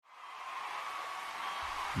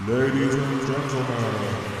Ladies and gentlemen,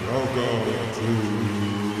 welcome to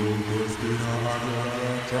Christina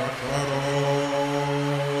Aguilera Track Battle.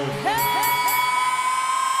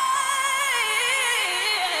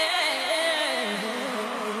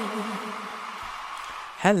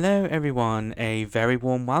 Hello everyone, a very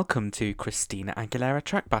warm welcome to Christina Aguilera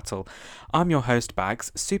Track Battle. I'm your host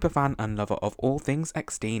Bags, superfan and lover of all things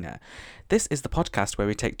Xtina. This is the podcast where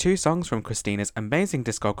we take two songs from Christina's amazing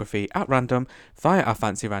discography at random via our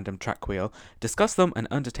fancy random track wheel, discuss them and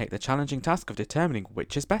undertake the challenging task of determining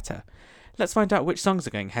which is better. Let's find out which songs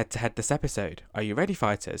are going head to head this episode. Are you ready,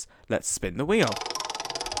 fighters? Let's spin the wheel.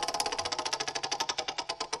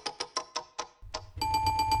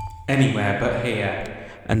 Anywhere but here.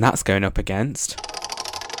 And that's going up against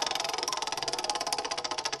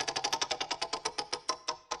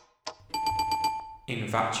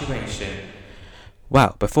Infatuation.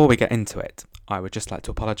 Well, before we get into it, I would just like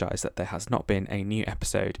to apologise that there has not been a new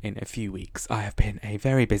episode in a few weeks. I have been a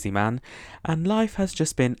very busy man and life has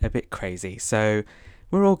just been a bit crazy. So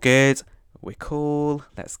we're all good, we're cool,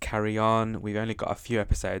 let's carry on. We've only got a few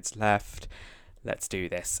episodes left. Let's do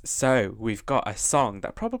this. So, we've got a song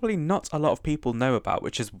that probably not a lot of people know about,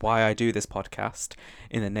 which is why I do this podcast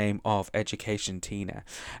in the name of Education Tina.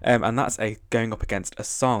 And that's going up against a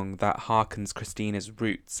song that harkens Christina's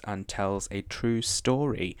roots and tells a true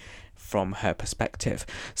story from her perspective.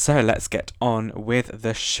 So, let's get on with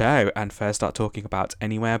the show and first start talking about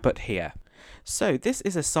Anywhere But Here. So, this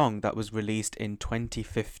is a song that was released in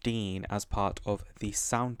 2015 as part of the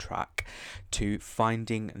soundtrack to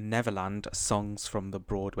Finding Neverland Songs from the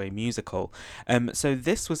Broadway Musical. So,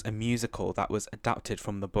 this was a musical that was adapted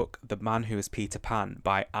from the book The Man Who Was Peter Pan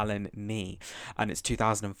by Alan Nee, and its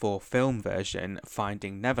 2004 film version,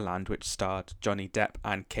 Finding Neverland, which starred Johnny Depp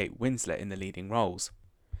and Kate Winslet in the leading roles.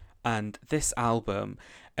 And this album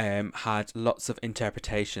had lots of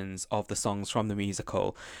interpretations of the songs from the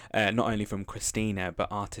musical, not only from Christina, but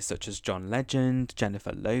artists such as John Legend,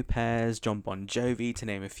 Jennifer Lopez, John Bon Jovi, to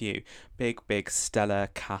name a few. Big, stellar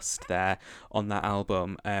cast there on that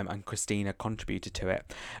album, and Christina contributed to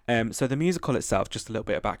it. So the musical itself, just a little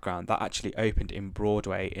bit of background, that actually opened in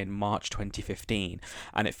Broadway in March 2015,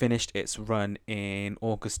 and it finished its run in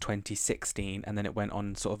August 2016, and then it went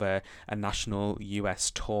on sort of a national US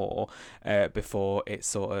tour before it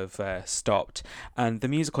sort of stopped. And the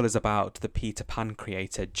musical is about the Peter Pan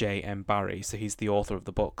creator J.M. Barrie. So he's the author of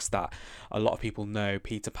the books that a lot of people know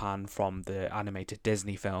Peter Pan from the animated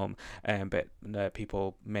Disney film, but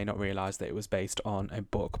people may not realise that it was based on a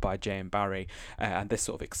book by J.M. Barrie. And this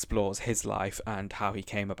sort of explores his life and how he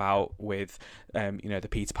came about with the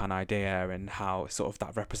Peter Pan idea and how sort of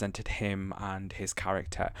that represented him and his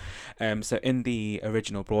character. So in the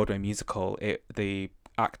original Broadway musical, the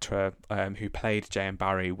actor who played J.M.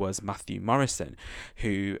 Barrie was Matthew Morrison,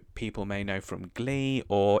 who people may know from Glee,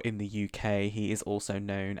 or in the UK he is also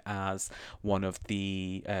known as one of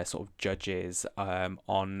the sort of judges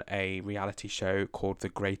on a reality show called The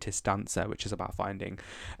Greatest Dancer, which is about finding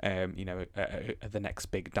the next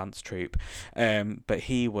big dance troupe. But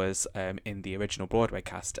he was in the original Broadway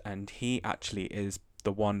cast, and he actually is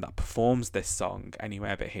the one that performs this song,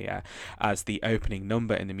 Anywhere But Here, as the opening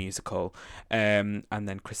number in the musical, and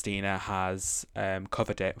then Christina has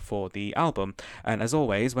covered it for the album. And as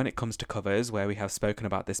always, when it comes to covers, where we have spoken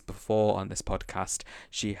about this before on this podcast,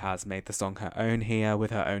 she has made the song her own here with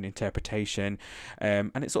her own interpretation,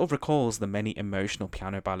 and it sort of recalls the many emotional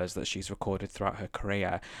piano ballads that she's recorded throughout her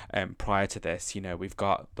career. Prior to this, we've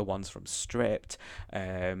got the ones from Stripped,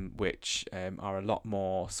 which are a lot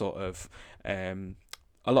more sort of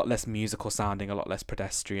a lot less musical sounding, a lot less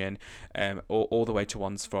pedestrian, all the way to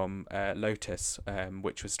ones from Lotus,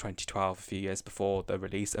 which was 2012, a few years before the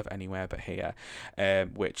release of Anywhere But Here,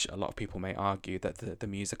 which a lot of people may argue that the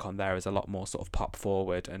music on there is a lot more sort of pop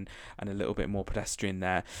forward and a little bit more pedestrian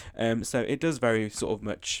there. So it does very sort of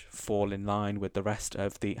much fall in line with the rest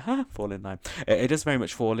of the fall in line. It does very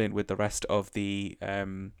much fall in with the rest of the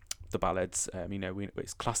ballads.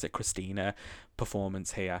 It's classic Christina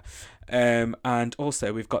performance here, and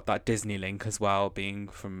also we've got that Disney link as well, being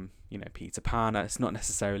from Peter Pan. It's not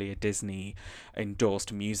necessarily a Disney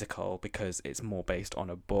endorsed musical because it's more based on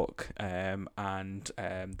a book, and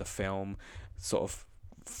the film sort of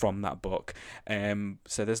from that book.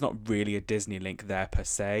 So there's not really a Disney link there per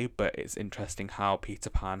se, but it's interesting how Peter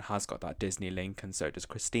Pan has got that Disney link, and so does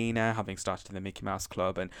Christina, having started in the Mickey Mouse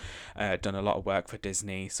Club and done a lot of work for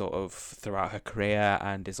Disney sort of throughout her career,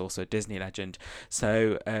 and is also a Disney legend.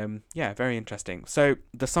 So yeah, very interesting. So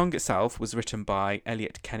the song itself was written by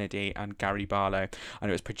Elliot Kennedy and Gary Barlow, and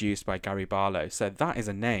it was produced by Gary Barlow. So that is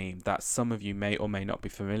a name that some of you may or may not be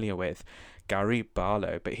familiar with, Gary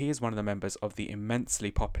Barlow, but he is one of the members of the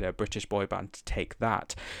immensely popular British boy band Take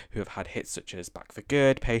That, who have had hits such as Back for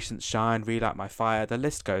Good, Patience, Shine, Relight My Fire, the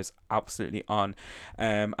list goes absolutely on.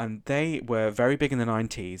 And they were very big in the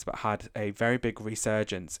 90s, but had a very big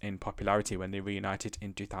resurgence in popularity when they reunited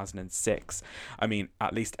in 2006. I mean,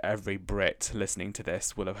 at least every Brit listening to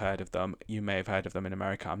this will have heard of them. You may have heard of them in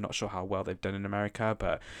America. I'm not sure how well they've done in America,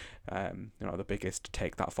 but the biggest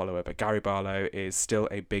Take That follower. But Gary Barlow is still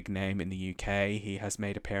a big name in the UK. He has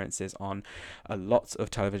made appearances on a lot of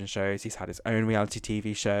television shows. He's had his own reality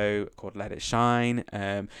TV show called Let It Shine.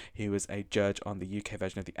 He was a judge on the UK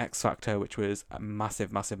version of the X Factor, which was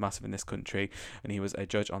massive in this country, and he was a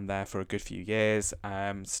judge on there for a good few years.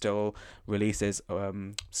 Still releases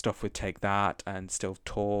stuff with Take That, and still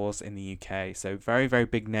tours in the UK. So very, very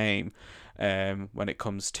big name when it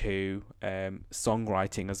comes to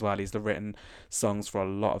songwriting as well. He's written songs for a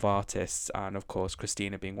lot of artists, and of course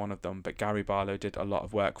Christina being one of them. But Gary Barlow did a lot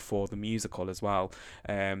of work for the musical as well,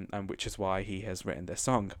 and which is why he has written this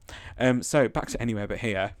song. So back to Anywhere But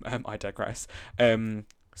Here. I digress.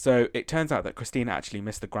 So it turns out that Christina actually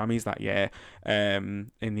missed the Grammys that year,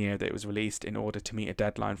 in the year that it was released, in order to meet a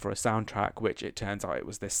deadline for a soundtrack, which it turns out it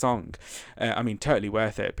was this song. I mean, totally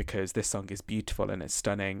worth it, because this song is beautiful and it's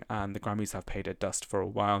stunning, and the Grammys have paid her dust for a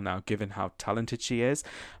while now, given how talented she is.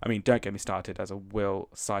 I mean, don't get me started, as I will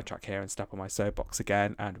sidetrack here and step on my soapbox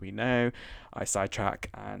again, and we know I sidetrack,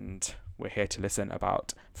 and we're here to listen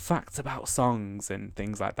about facts about songs and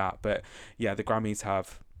things like that. But yeah, the Grammys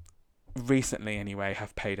have recently anyway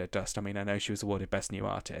have paid her dust. I mean, I know she was awarded Best New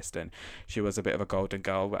Artist, and she was a bit of a golden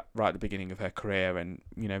girl right at the beginning of her career, and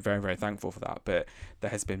very, very thankful for that. But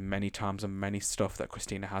there has been many times and many stuff that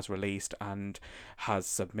Christina has released and has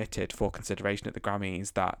submitted for consideration at the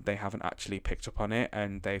Grammys that they haven't actually picked up on it,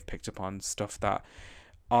 and they've picked up on stuff that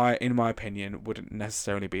in my opinion wouldn't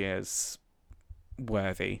necessarily be as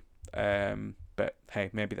worthy. But hey,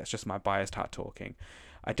 maybe that's just my biased hat talking.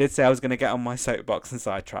 I did say I was going to get on my soapbox and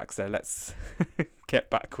sidetrack, so let's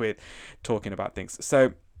get back with talking about things.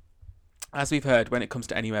 So, as we've heard, when it comes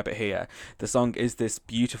to Anywhere But Here, the song is this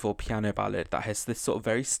beautiful piano ballad that has this sort of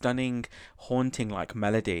very stunning, haunting-like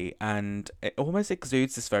melody, and it almost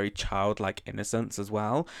exudes this very childlike innocence as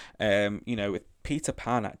well. With Peter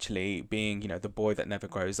Pan actually being, the boy that never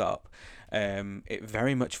grows up, it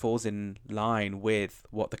very much falls in line with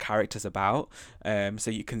what the character's about. So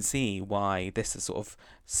you can see why this is sort of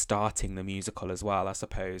starting the musical as well, I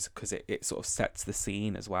suppose, because it sort of sets the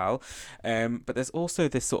scene as well. But there's also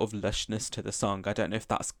this sort of lushness to the song. I don't know if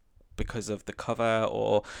that's because of the cover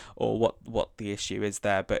or what the issue is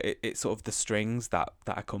there, but it's sort of the strings that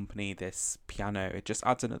accompany this piano. It just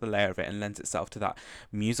adds another layer of it and lends itself to that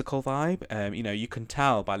musical vibe. You can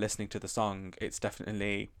tell by listening to the song, it's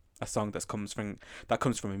definitely a song that comes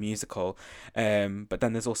from a musical, but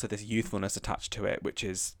then there's also this youthfulness attached to it, which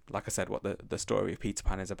is, like I said, what the story of Peter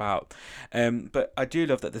Pan is about. But I do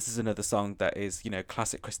love that this is another song that is,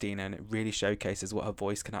 classic Christina, and it really showcases what her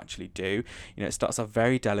voice can actually do. It starts off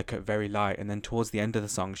very delicate, very light, and then towards the end of the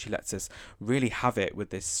song she lets us really have it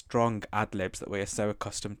with this strong ad-libs that we are so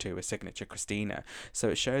accustomed to with signature Christina. So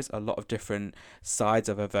it shows a lot of different sides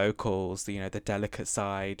of her vocals, the delicate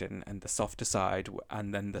side and the softer side,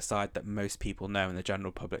 and then the side that most people know and the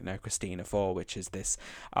general public know Christina for, which is this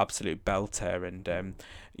absolute belter and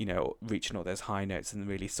reaching all those high notes and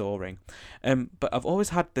really soaring. But I've always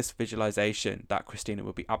had this visualization that Christina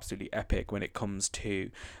would be absolutely epic when it comes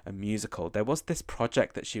to a musical. There was this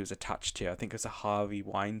project that she was attached to, I think it was a Harvey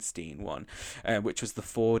Weinstein one, which was the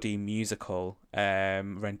 4D musical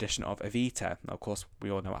rendition of Evita. Now, of course,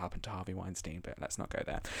 we all know what happened to Harvey Weinstein, but let's not go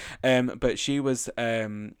there. But she was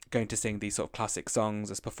going to sing these sort of classic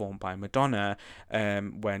songs as performed by Madonna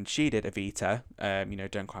when she did Evita.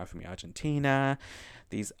 Don't Cry For Me Argentina,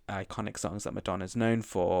 these iconic songs that Madonna's known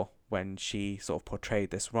for when she sort of portrayed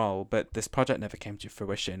this role. But this project never came to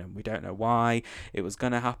fruition, and we don't know why. It was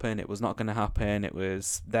going to happen, it was not going to happen, it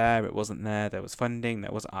was there, it wasn't there, there was funding,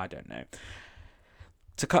 I don't know.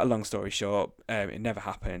 To cut a long story short, it never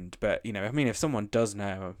happened. But if someone does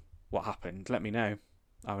know what happened, let me know.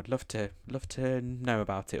 I would love to know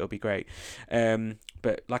about it. It'll be great.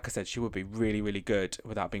 But like I said, she would be really, really good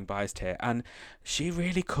without being biased here, and she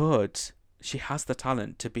really could she has the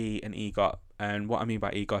talent to be an EGOT. And what I mean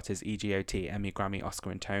by EGOT is EGOT, Emmy, Grammy,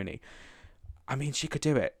 Oscar, and Tony. I mean, she could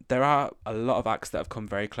do it. There are a lot of acts that have come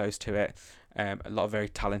very close to it. A lot of very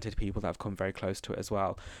talented people that have come very close to it as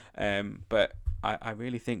well. But I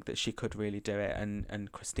really think that she could really do it.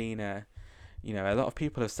 And Christina, you know, a lot of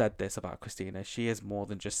people have said this about Christina. She is more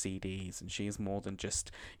than just CDs, and she is more than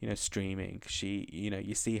just, you know, streaming. She, you know,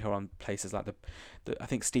 you see her on places like the I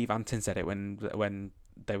think Steve Anton said it when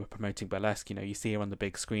they were promoting Burlesque. You know, you see her on the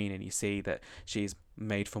big screen, and you see that she's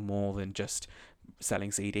made for more than just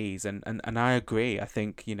selling CDs. And I agree. I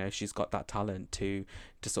think, you know, she's got that talent to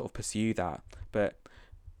sort of pursue that. But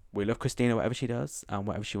we love Christina, whatever she does and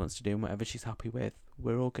whatever she wants to do and whatever she's happy with.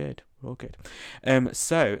 We're all good. We're all good.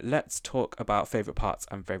 So let's talk about favourite parts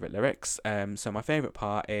and favourite lyrics. So my favourite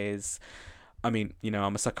part is, I mean, you know,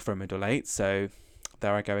 I'm a sucker for a middle eight, so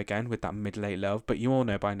there I go again with that middle eight love. But you all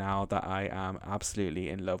know by now that I am absolutely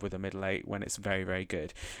in love with a middle eight when it's very, very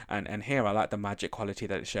good. And here I like the magic quality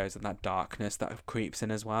that it shows and that darkness that creeps in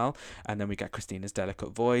as well. And then we get Christina's delicate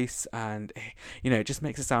voice, and, you know, it just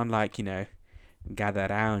makes it sound like, you know, gather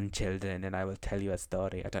round, children, and I will tell you a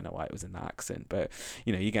story. I don't know why it was in that accent, but,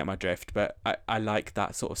 you know, you get my drift. But I like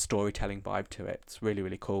that sort of storytelling vibe to it. It's really,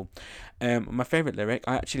 really cool. My favourite lyric,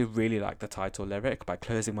 I actually really like the title lyric, by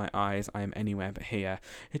closing my eyes, I am anywhere but here.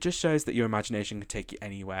 It just shows that your imagination can take you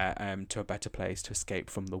anywhere, to a better place, to escape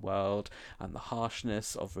from the world and the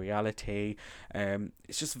harshness of reality.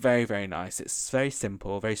 It's just very, very nice. It's very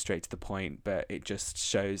simple, very straight to the point, but it just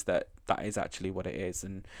shows that that is actually what it is.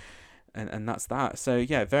 And that's that. So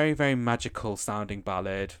yeah, very, very magical sounding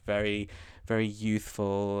ballad, very, very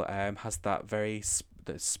youthful, has that very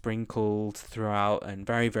that's sprinkled throughout, and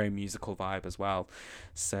very, very musical vibe as well.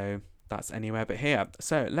 So that's Anywhere But Here.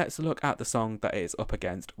 So let's look at the song that it is up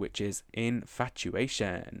against, which is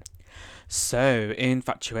Infatuation. So,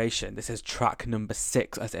 Infatuation, this is track number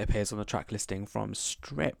 6 as it appears on the track listing from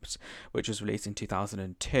Stripped, which was released in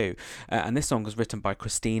 2002. And this song was written by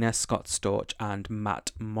Christina, Scott Storch, and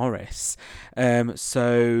Matt Morris.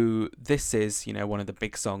 So, this is, you know, one of the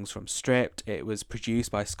big songs from Stripped. It was produced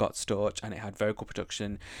by Scott Storch, and it had vocal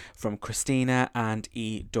production from Christina and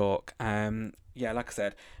E. Dork. Yeah, like I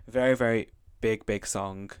said, very, very big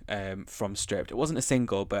song from Stripped. It wasn't a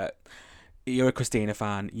single, but you're a Christina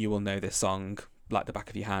fan, you will know this song like the back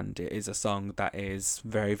of your hand. It is a song that is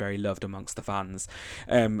very, very loved amongst the fans.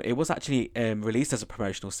 It was actually released as a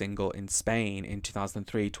promotional single in Spain in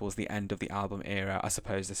 2003 towards the end of the album era. I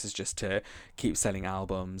suppose this is just to keep selling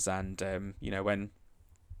albums, and you know, when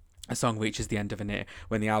a song reaches the end of an era,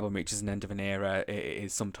 when the album reaches an end of an era, it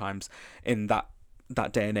is sometimes in that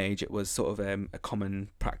day and age, it was sort of a common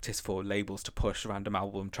practice for labels to push random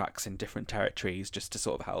album tracks in different territories just to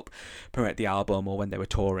sort of help promote the album, or when they were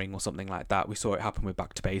touring or something like that. We saw it happen with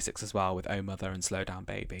Back to Basics as well, with Oh Mother and Slow Down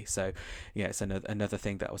Baby. So yeah, it's another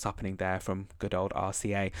thing that was happening there from good old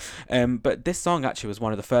RCA. But this song actually was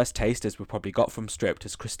one of the first tasters we probably got from Stripped,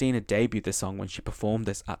 as Christina debuted this song when she performed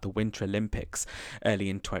this at the Winter Olympics early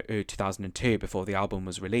in 2002, before the album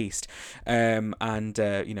was released. You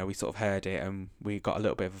know, we sort of heard it, and we got a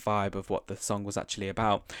little bit of a vibe of what the song was actually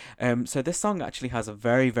about. So this song actually has a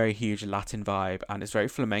very, very huge Latin vibe, and it's very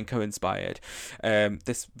flamenco inspired.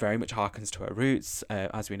 This very much harkens to her roots.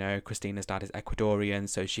 As we know, Christina's dad is Ecuadorian,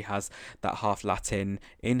 so she has that half Latin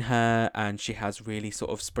in her, and she has really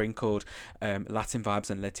sort of sprinkled Latin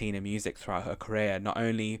vibes and Latina music throughout her career, not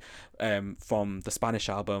only from the Spanish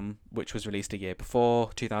album, which was released a year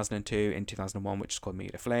before, 2002, in 2001, which is called Mi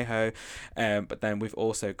Reflejo, but then we've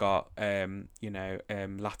also got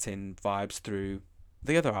Latin vibes through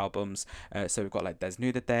the other albums. So we've got like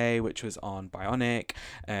Desnúdate, which was on Bionic,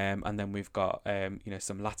 and then we've got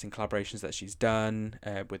some Latin collaborations that she's done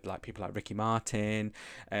with like people like Ricky Martin,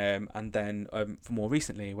 and then for more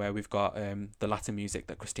recently, where we've got the Latin music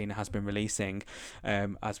that Christina has been releasing.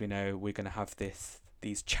 As we know, we're going to have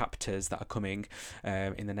these chapters that are coming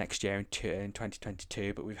in the next year in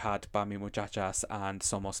 2022, but we've had Pa' Mi Muchachas and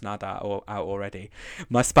Somos Nada out already.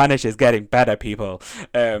 My Spanish is getting better, people.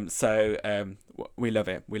 We love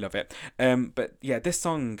it. But yeah, this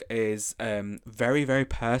song is very, very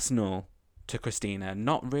personal to Christina,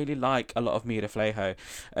 not really like a lot of Mi Reflejo.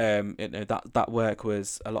 That work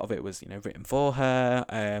was, a lot of it was written for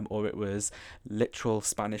her, or it was literal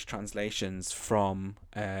Spanish translations from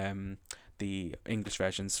the English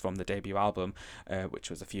versions from the debut album, which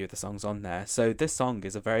was a few of the songs on there. So this song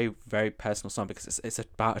is a very, very personal song because it's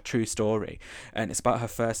about a true story, and it's about her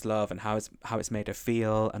first love and how it's made her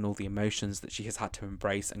feel, and all the emotions that she has had to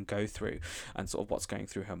embrace and go through, and sort of what's going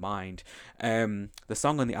through her mind. The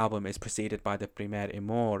song on the album is preceded by the Primer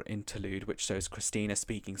Amor interlude, which shows Christina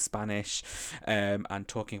speaking Spanish, and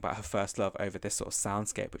talking about her first love over this sort of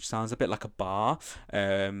soundscape, which sounds a bit like a bar,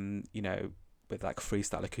 with like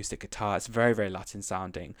freestyle acoustic guitar. It's very, very Latin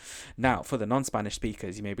sounding. Now, for the non-Spanish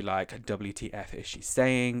speakers, you may be like, WTF is she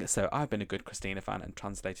saying? So I've been a good Christina fan and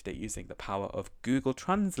translated it using the power of Google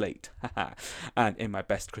Translate. And in my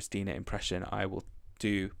best Christina impression, I will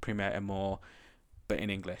do Primer Amor, but in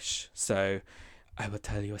English. So, I will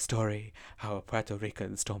tell you a story, how a Puerto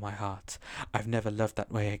Rican stole my heart. I've never loved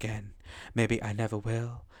that way again. Maybe I never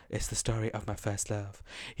will. It's the story of my first love.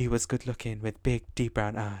 He was good looking with big, deep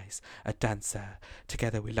brown eyes, a dancer.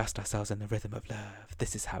 Together we lost ourselves in the rhythm of love.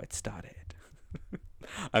 This is how it started.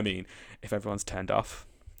 I mean, if everyone's turned off,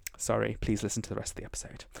 sorry, please listen to the rest of the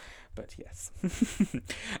episode. But yes.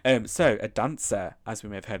 So, a dancer, as we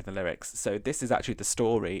may have heard in the lyrics. So this is actually the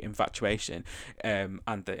story, Infatuation, and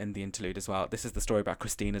in the interlude as well. This is the story about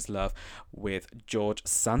Christina's love with George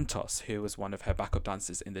Santos, who was one of her backup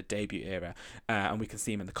dancers in the debut era. And we can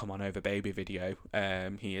see him in the Come On Over Baby video.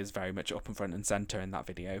 He is very much up in front and centre in that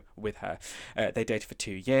video with her. They dated for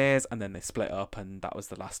 2 years, and then they split up, and that was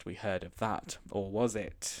the last we heard of that. Or was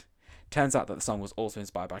it? Turns out that the song was also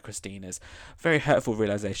inspired by Christina's very hurtful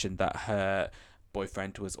realization that her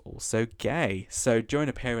boyfriend was also gay. So during an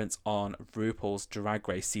appearance on RuPaul's Drag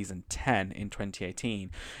Race Season 10 in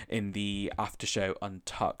 2018, in the after show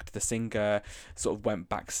Untucked, the singer sort of went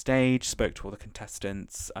backstage, spoke to all the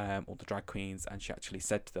contestants, all the drag queens, and she actually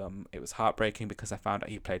said to them, "It was heartbreaking because I found out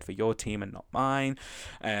he played for your team and not mine."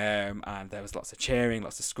 And there was lots of cheering,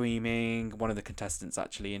 lots of screaming. One of the contestants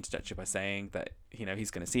actually interjected by saying that,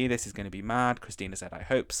 he's going to see this, he's going to be mad. Christina said, "I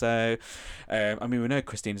hope so." I mean, we know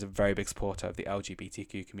Christina's a very big supporter of the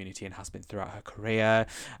LGBTQ community and has been throughout her career,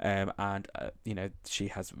 and she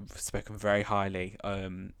has spoken very highly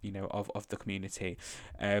of the community,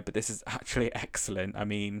 but this is actually excellent. I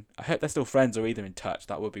mean, I hope they're still friends or either in touch.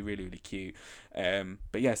 That would be really, really cute.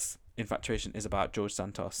 But yes, Infatuation is about George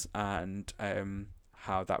Santos and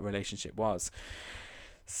how that relationship was.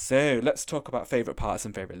 So let's talk about favourite parts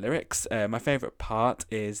and favourite lyrics. My favourite part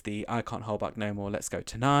is the "I can't hold back no more, let's go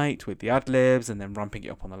tonight" with the ad-libs and then ramping it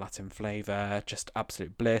up on the Latin flavour. Just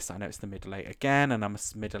absolute bliss. I know it's the middle eight again and I'm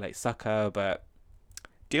a middle eight sucker, but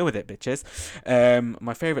deal with it, bitches.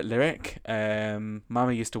 My favourite lyric,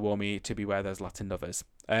 "Mama used to warn me to beware those Latin lovers."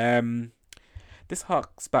 This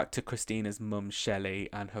harks back to Christina's mum, Shelley,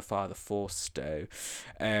 and her father, Fausto.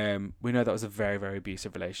 We know that was a very, very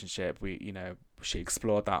abusive relationship. She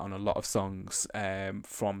explored that on a lot of songs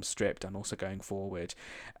from Stripped and also going forward.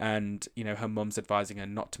 And, her mum's advising her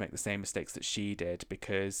not to make the same mistakes that she did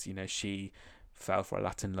because, she fell for a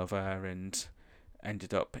Latin lover and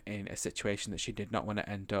ended up in a situation that she did not want to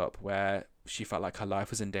end up, where she felt like her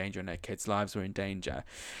life was in danger and her kids' lives were in danger.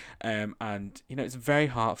 And it's very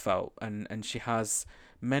heartfelt, and she has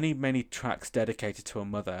many tracks dedicated to her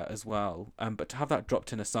mother as well, but to have that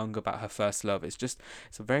dropped in a song about her first love, it's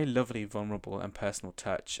a very lovely, vulnerable and personal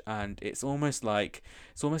touch. And it's almost like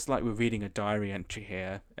we're reading a diary entry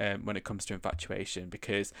here when it comes to Infatuation,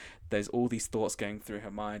 because there's all these thoughts going through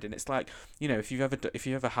her mind. And it's like, if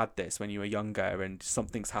you ever had this when you were younger and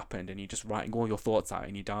something's happened and you're just writing all your thoughts out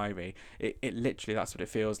in your diary, it literally, that's what it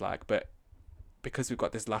feels like. But because we've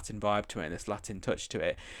got this Latin vibe to it and this Latin touch to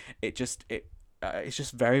it, it's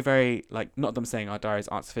just very, very, like, not that I'm saying our diaries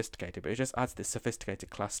aren't sophisticated, but it just adds this sophisticated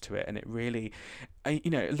class to it. And it really,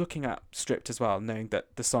 looking at Stripped as well, knowing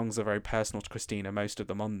that the songs are very personal to Christina, most of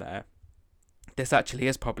them on there, this actually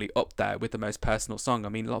is probably up there with the most personal song. I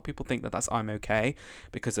mean, a lot of people think that that's "I'm Okay"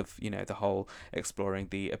 because of, the whole exploring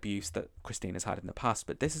the abuse that Christina's had in the past.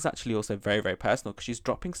 But this is actually also very, very personal because she's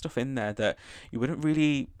dropping stuff in there that you wouldn't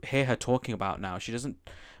really hear her talking about now. She doesn't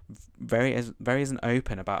isn't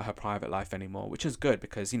open about her private life anymore, which is good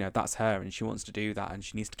because that's her and she wants to do that and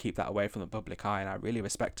she needs to keep that away from the public eye, and I really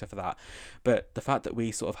respect her for that. But the fact that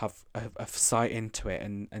we sort of have a sight into it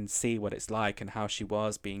and see what it's like and how she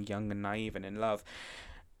was being young and naive and in love,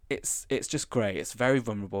 it's just great. It's very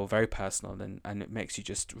vulnerable, very personal, and it makes you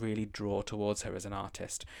just really draw towards her as an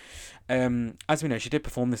artist. As we know, she did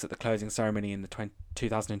perform this at the closing ceremony in the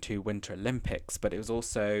 2002 Winter Olympics, but it was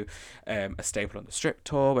also a staple on the Strip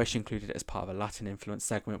tour, where she included it as part of a Latin influence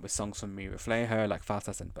segment with songs from Mira Flejo like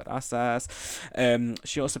Falsas and Barasas.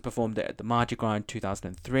 She also performed it at the Mardi Gras in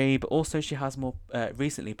 2003, but also she has more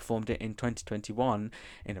recently performed it in 2021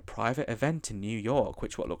 in a private event in New York,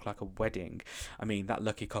 which what looked like a wedding. I mean, that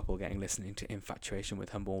lucky couple listening to Infatuation with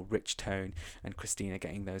her more rich tone, and Christina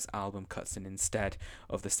getting those album cuts in instead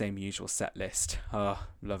of the same usual set list. Oh,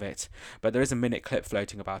 love it. But there is a minute clip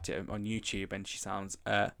floating about it on YouTube, and she sounds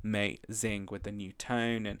amazing with the new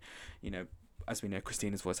tone. And as we know,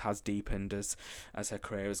 Christina's voice has deepened as her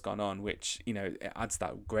career has gone on, which it adds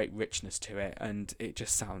that great richness to it, and it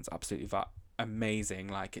just sounds absolutely amazing.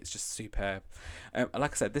 Like, it's just superb.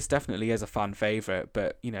 Like I said, this definitely is a fan favourite,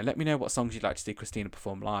 but let me know what songs you'd like to see Christina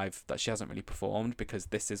perform live that she hasn't really performed, because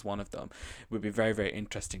this is one of them. It would be very, very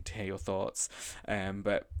interesting to hear your thoughts.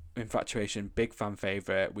 But Infatuation, big fan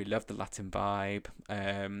favourite. We love the Latin vibe.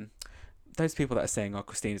 Those people that are saying,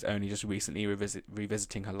 Christina's only just recently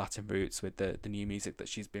revisiting her Latin roots with the new music that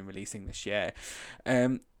she's been releasing this year,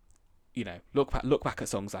 look back at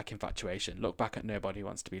songs like Infatuation, look back at Nobody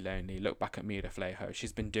Wants to Be Lonely, look back at Mira Flejo.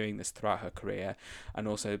 She's been doing this throughout her career, and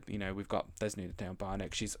also we've got Desnuda de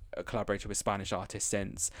Barnick. She's collaborated with Spanish artists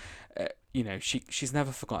since. She's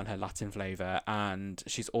never forgotten her Latin flavour, and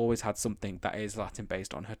she's always had something that is Latin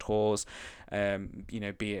based on her tours.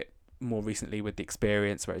 Be it more recently with The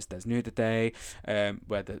Experience, where it's Desnuda Day,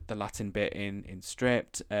 where the Latin bit in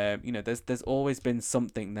Stripped. There's always been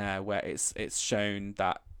something there where it's shown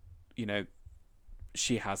that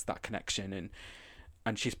she has that connection,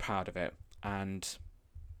 and she's proud of it, and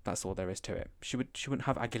that's all there is to it. She wouldn't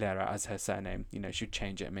have Aguilera as her surname. She'd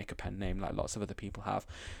change it and make a pen name like lots of other people have.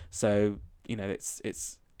 So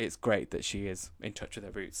it's great that she is in touch with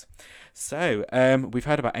her roots. So we've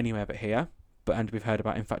heard about Anywhere But Here, and we've heard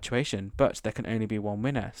about Infatuation, but there can only be one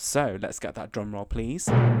winner. So let's get that drum roll, please.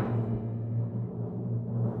 And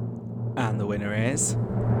the winner is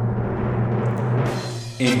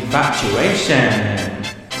Infatuation.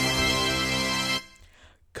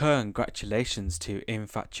 Congratulations to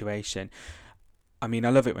Infatuation. I mean,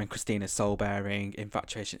 I love it when Christina's soul-bearing.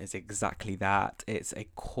 Infatuation is exactly that. It's a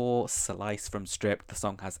core slice from Stripped. The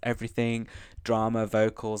song has everything: drama,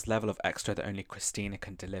 vocals, level of extra that only Christina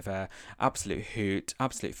can deliver. Absolute hoot,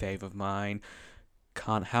 absolute fave of mine.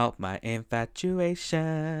 Can't help my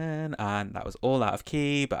infatuation. And that was all out of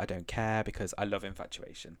key, but I don't care because I love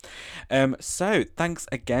Infatuation. So thanks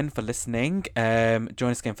again for listening.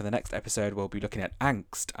 Join us again for the next episode. We'll be looking at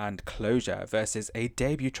Angst and Closure versus a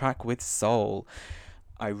debut track with Soul.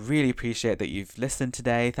 I really appreciate that you've listened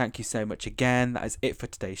today. Thank you so much again. That is it for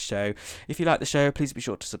today's show. If you like the show, please be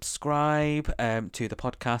sure to subscribe to the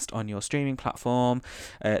podcast on your streaming platform.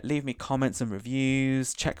 Leave me comments and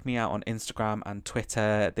reviews. Check me out on Instagram and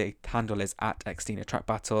Twitter. The handle is @Xtina Track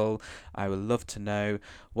Battle. I would love to know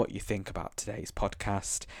what you think about today's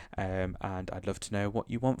podcast, and I'd love to know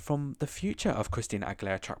what you want from the future of Christina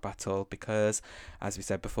Aguilera Track Battle, because, as we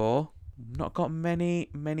said before, not got many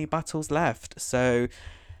battles left, so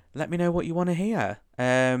let me know what you want to hear.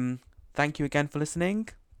 Thank you again for listening.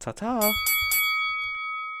 Ta-ta.